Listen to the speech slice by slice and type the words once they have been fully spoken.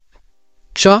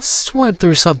just went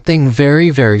through something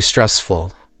very, very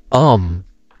stressful.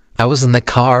 I was in the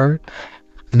car,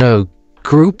 and a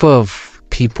group of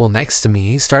people next to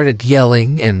me started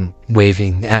yelling and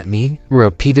waving at me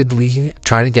repeatedly,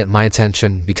 trying to get my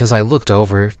attention because I looked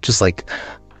over, just like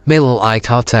made a little eye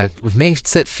contact, which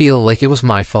makes it feel like it was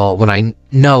my fault when I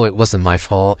know it wasn't my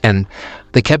fault. And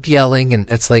they kept yelling, and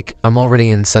it's like I'm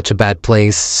already in such a bad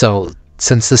place. So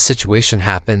since this situation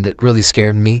happened, it really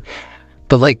scared me.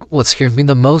 But like what scared me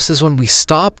the most is when we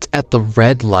stopped at the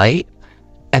red light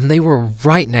and they were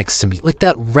right next to me. Like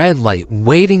that red light,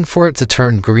 waiting for it to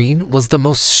turn green was the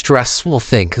most stressful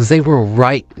thing because they were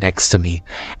right next to me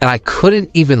and I couldn't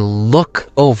even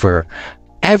look over.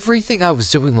 Everything I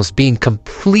was doing was being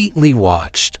completely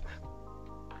watched.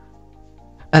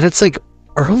 And it's like,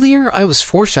 earlier I was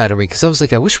foreshadowing because I was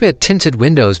like, I wish we had tinted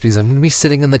windows because I'm going to be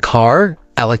sitting in the car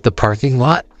at like the parking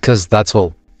lot because that's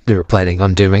what we were planning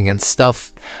on doing and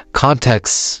stuff.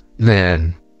 Context,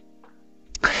 man.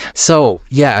 So,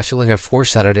 yeah, I feel like I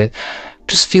foreshadowed it.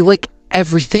 Just feel like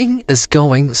everything is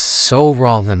going so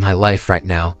wrong in my life right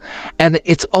now. And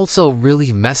it's also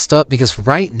really messed up because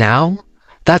right now,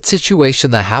 that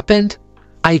situation that happened,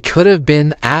 I could have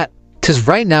been at, because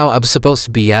right now I'm supposed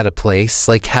to be at a place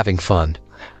like having fun,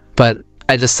 but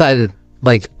I decided,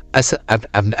 like I said,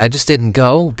 I just didn't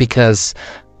go because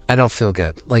I don't feel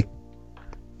good. Like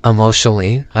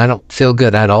emotionally, I don't feel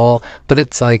good at all. But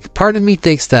it's like part of me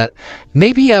thinks that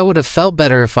maybe I would have felt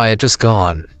better if I had just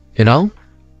gone. You know?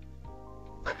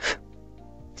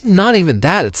 Not even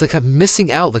that. It's like I'm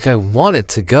missing out. Like I wanted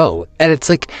to go, and it's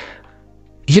like.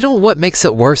 You know what makes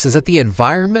it worse is that the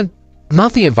environment,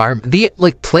 not the environment, the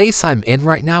like place I'm in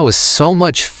right now is so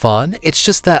much fun. It's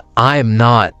just that I'm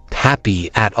not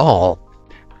happy at all.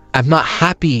 I'm not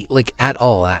happy like at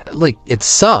all. Like it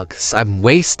sucks. I'm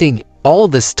wasting all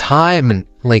this time and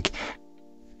like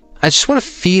I just want to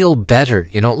feel better,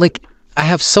 you know? Like I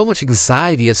have so much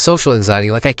anxiety and social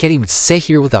anxiety. Like I can't even sit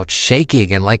here without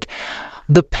shaking, and like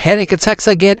the panic attacks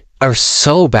I get are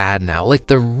so bad now. Like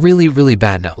they're really, really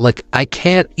bad now. Like I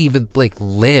can't even like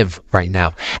live right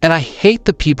now. And I hate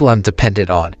the people I'm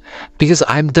dependent on because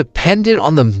I'm dependent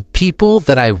on the people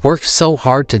that I work so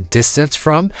hard to distance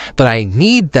from, but I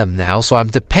need them now. So I'm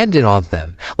dependent on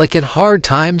them. Like in hard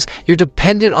times, you're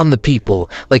dependent on the people.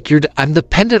 Like I'm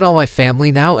dependent on my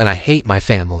family now, and I hate my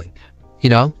family, you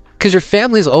know? Because your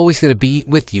family is always going to be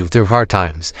with you through hard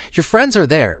times. Your friends are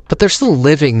there, but they're still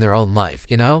living their own life,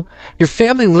 you know? Your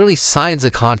family literally signs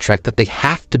a contract that they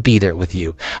have to be there with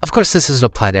you. Of course, this doesn't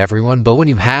apply to everyone, but when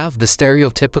you have the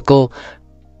stereotypical,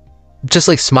 just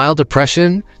like smile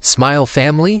depression, smile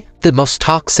family, the most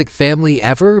toxic family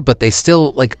ever, but they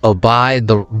still like abide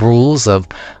the rules of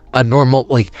a normal,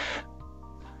 like,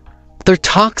 they're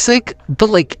toxic,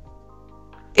 but like,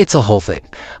 it's a whole thing.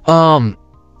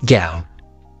 Yeah.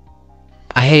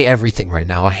 I hate everything right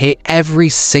now. I hate every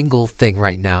single thing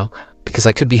right now because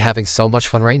I could be having so much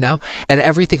fun right now, and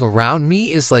everything around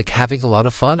me is like having a lot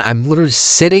of fun. I'm literally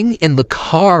sitting in the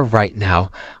car right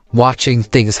now watching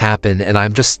things happen, and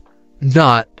I'm just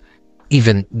not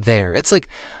even there. It's like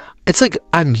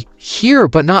I'm here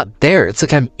but not there. It's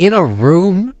like I'm in a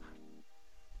room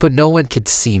but no one can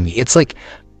see me. It's like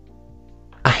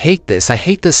I hate this. I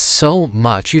hate this so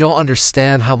much. You don't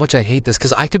understand how much I hate this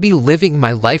because I could be living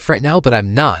my life right now, but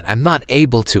I'm not. I'm not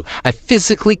able to. I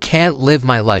physically can't live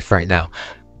my life right now.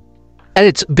 And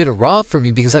it's been rough for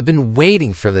me because I've been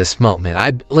waiting for this moment.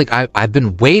 I've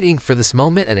been waiting for this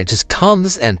moment, and it just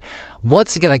comes, and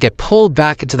once again I get pulled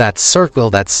back into that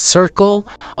circle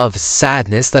of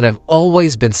sadness that I've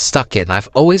always been stuck in. I've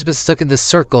always been stuck in this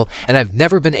circle, and I've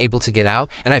never been able to get out,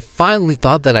 and I finally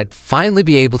thought that I'd finally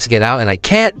be able to get out, and I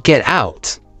can't get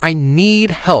out. I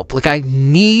need help. Like, I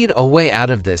need a way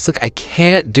out of this. Like, I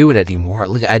can't do it anymore.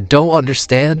 Like, I don't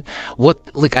understand what,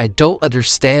 I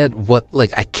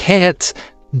can't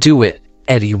do it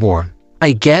anymore.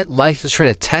 I get life is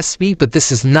trying to test me, but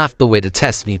this is not the way to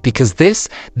test me because this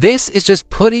is just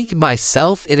putting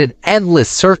myself in an endless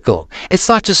circle. It's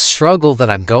not just struggle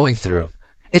that I'm going through.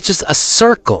 It's just a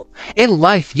circle. In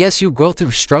life, yes, you go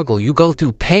through struggle. You go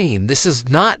through pain. This is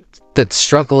not that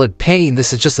struggle and pain.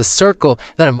 This is just a circle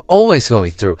that I'm always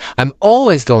going through. I'm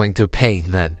always going through pain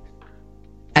then.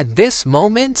 At this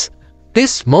moment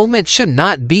should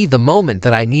not be the moment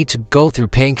that I need to go through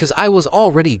pain because I was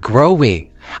already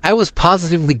growing. I was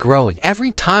positively growing.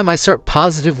 Every time I start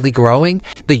positively growing,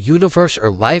 the universe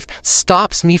or life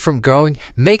stops me from growing,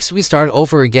 makes me start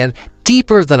over again,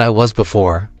 deeper than I was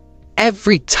before.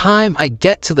 every time I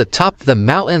get to the top of the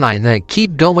mountain and I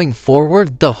keep going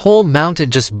forward, the whole mountain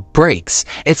just breaks.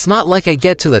 It's not like I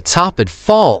get to the top and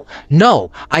fall.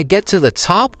 No, I get to the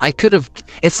top,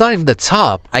 it's not even the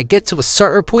top. I get to a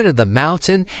certain point of the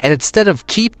mountain, and instead of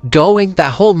keep going,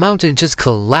 that whole mountain just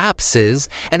collapses,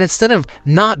 and instead of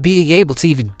not being able to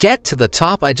even get to the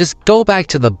top, I just go back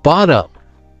to the bottom,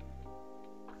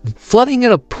 flooding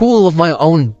in a pool of my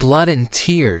own blood and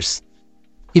tears.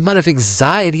 The amount of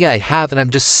anxiety I have, and I'm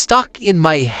just stuck in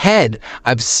my head.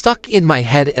 I'm stuck in my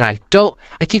head, and I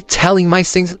keep telling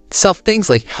myself things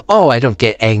like, oh, I don't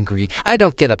get angry. I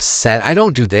don't get upset. I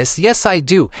don't do this. Yes, I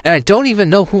do. And I don't even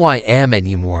know who I am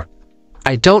anymore.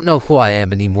 I don't know who I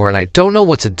am anymore, and I don't know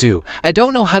what to do. I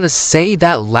don't know how to say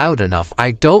that loud enough.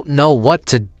 I don't know what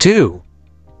to do.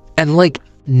 And like,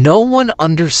 no one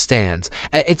understands.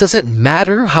 It doesn't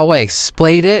matter how I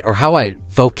explain it or how I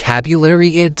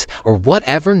vocabulary it or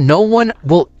whatever. No one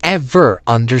will ever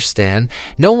understand.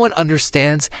 No one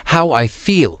understands how I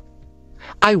feel.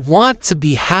 I want to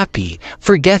be happy.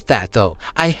 Forget that though.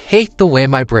 I hate the way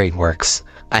my brain works.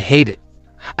 I hate it.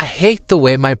 I hate the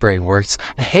way my brain works.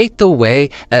 I hate the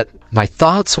way that my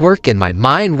thoughts work and my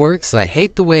mind works. And I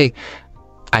hate the way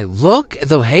I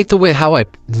hate the way how I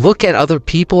look at other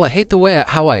people. I hate the way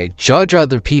how I judge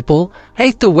other people. I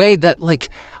hate the way that, like,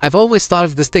 I've always thought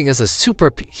of this thing as a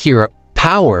superpower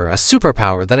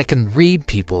that I can read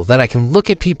people, that I can look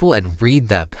at people and read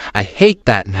them. I hate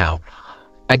that now.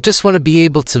 I just want to be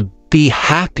able to be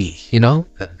happy, you know?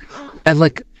 And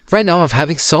like, right now I'm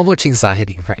having so much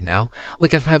anxiety right now.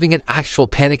 Like, I'm having an actual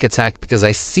panic attack because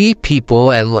I see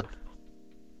people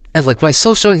and like my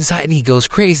social anxiety goes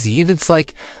crazy, and it's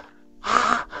like,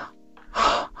 oh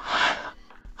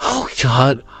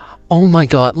god, oh my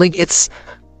god, like it's,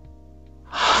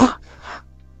 I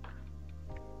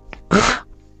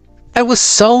was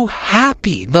so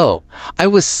happy though. I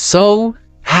was so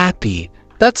happy.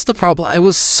 That's the problem. I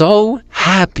was so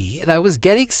happy, and I was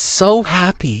getting so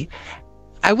happy.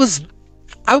 I was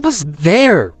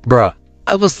there, bruh.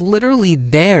 I was literally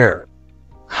there.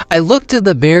 I looked in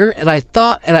the mirror and I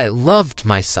thought and I loved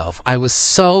myself. I was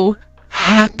so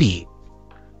happy.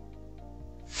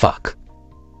 Fuck.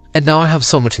 And now I have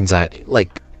so much anxiety.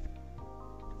 Like,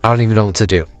 I don't even know what to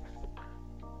do.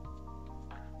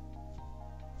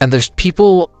 And there's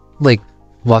people, like,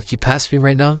 walking past me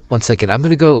right now. 1 second. I'm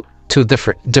gonna go to a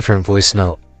different voice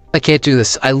note. I can't do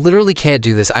this. I literally can't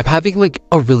do this. I'm having, like,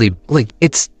 a really, like,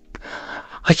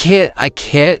 I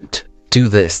can't do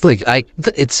this. Like,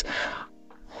 it's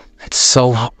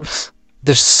so hard.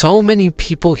 There's so many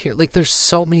people here. Like, there's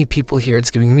so many people here. It's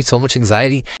giving me so much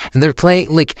anxiety. And they're playing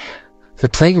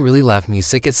really loud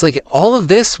music. It's like, all of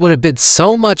this would have been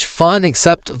so much fun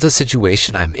except the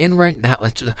situation I'm in right now.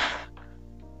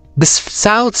 This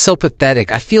sounds so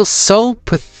pathetic. I feel so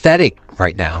pathetic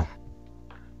right now.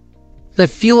 I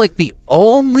feel like the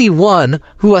only one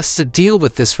who has to deal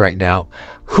with this right now.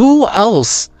 Who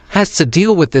else has to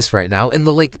deal with this right now in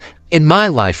my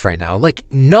life right now? Like,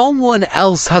 no one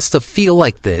else has to feel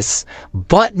like this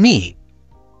but me.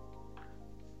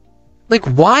 Like,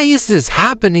 why is this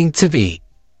happening to me?